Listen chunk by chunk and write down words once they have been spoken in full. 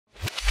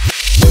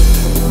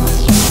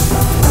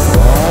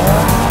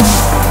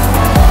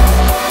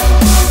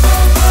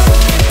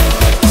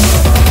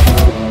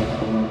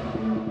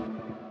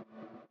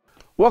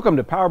Welcome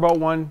to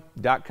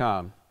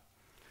Powerboat1.com.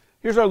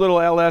 Here's our little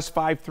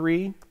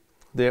LS53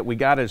 that we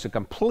got as a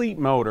complete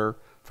motor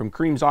from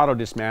Cream's Auto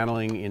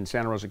Dismantling in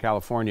Santa Rosa,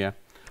 California.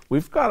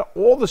 We've got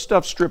all the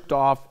stuff stripped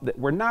off that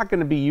we're not going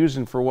to be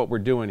using for what we're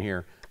doing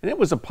here. And it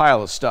was a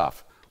pile of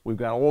stuff. We've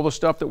got all the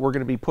stuff that we're going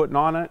to be putting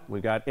on it.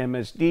 We've got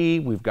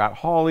MSD, we've got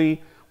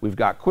Holly, we've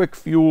got quick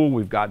fuel,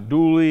 we've got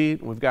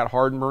dually, we've got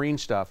hardened marine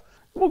stuff.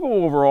 We'll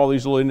go over all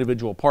these little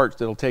individual parts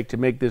that it'll take to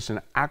make this an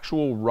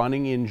actual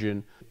running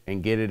engine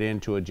and get it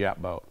into a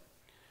jet boat.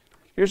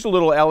 Here's the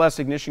little LS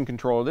ignition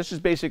controller. This is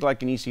basically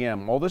like an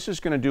ECM. All this is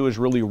going to do is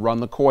really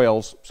run the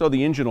coils so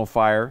the engine will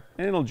fire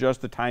and it'll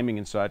adjust the timing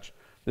and such.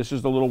 This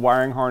is the little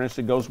wiring harness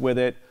that goes with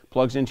it,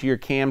 plugs into your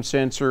cam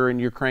sensor and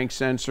your crank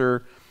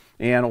sensor,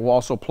 and it will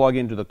also plug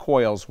into the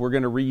coils. We're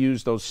going to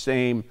reuse those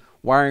same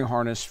wiring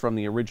harness from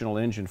the original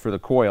engine for the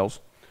coils.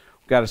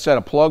 We've got a set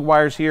of plug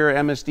wires here,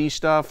 MSD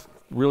stuff,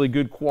 really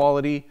good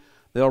quality.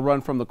 They'll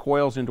run from the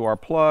coils into our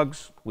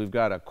plugs. We've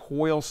got a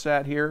coil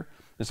set here.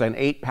 It's an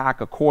 8-pack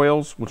of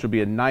coils, which will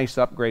be a nice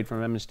upgrade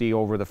from MSD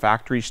over the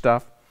factory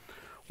stuff.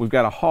 We've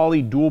got a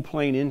Holly dual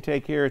plane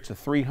intake here. It's a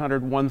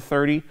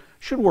 300/130.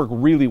 Should work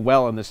really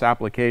well in this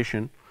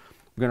application.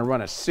 We're going to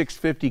run a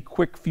 650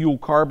 quick fuel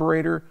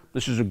carburetor.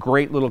 This is a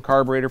great little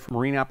carburetor for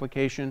marine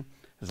application.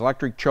 There's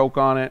electric choke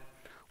on it.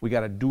 We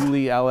got a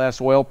dually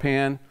LS oil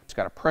pan. It's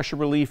got a pressure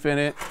relief in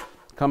it.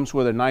 Comes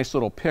with a nice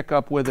little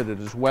pickup with it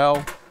as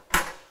well.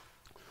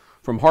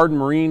 From Hardened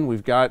Marine,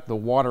 we've got the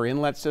water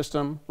inlet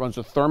system, runs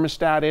a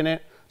thermostat in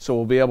it, so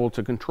we'll be able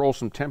to control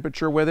some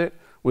temperature with it.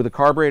 With a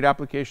carburetor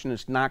application,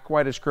 it's not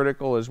quite as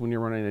critical as when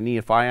you're running an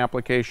EFI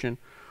application.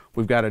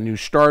 We've got a new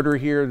starter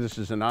here. This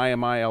is an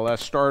IMI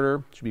LS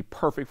starter. It should be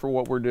perfect for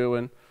what we're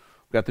doing.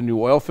 We've got the new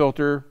oil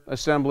filter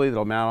assembly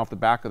that'll mount off the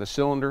back of the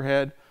cylinder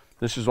head.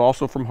 This is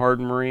also from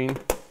Hardened Marine.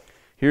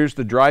 Here's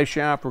the drive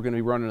shaft. We're going to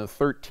be running a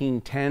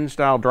 1310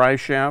 style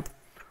drive shaft.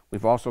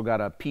 We've also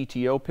got a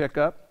PTO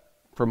pickup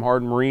from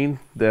Hardened Marine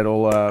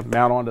that'll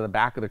mount onto the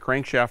back of the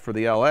crankshaft for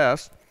the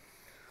LS.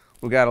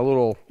 We've got a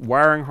little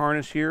wiring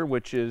harness here,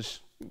 which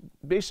is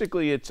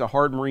basically it's a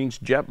Hardened Marine's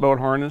jet boat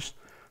harness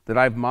that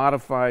I've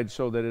modified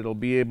so that it'll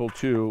be able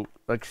to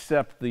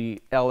accept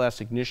the LS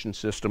ignition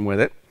system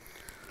with it.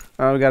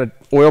 We've got an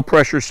oil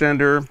pressure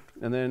sender,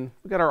 and then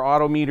we've got our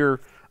auto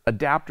meter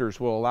adapters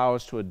will allow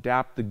us to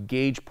adapt the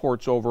gauge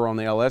ports over on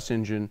the LS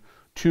engine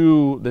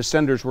to the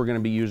senders we're going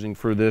to be using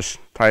for this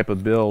type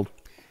of build.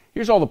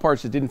 Here's all the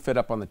parts that didn't fit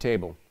up on the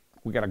table.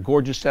 We've got a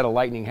gorgeous set of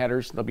lightning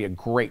headers. They'll be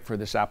great for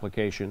this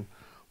application.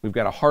 We've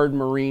got a Hardened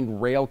Marine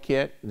rail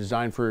kit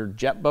designed for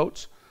jet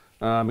boats.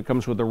 It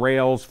comes with the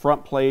rails,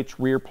 front plates,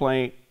 rear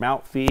plate,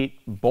 mount feet,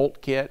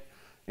 bolt kit,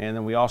 and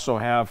then we also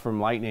have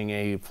from Lightning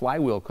a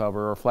flywheel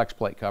cover or flex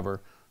plate cover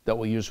that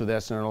we'll use with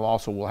this, and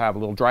we'll have a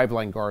little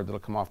driveline guard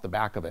that'll come off the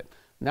back of it.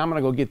 Now I'm going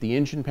to go get the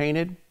engine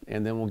painted,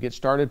 and then we'll get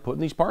started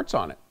putting these parts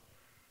on it.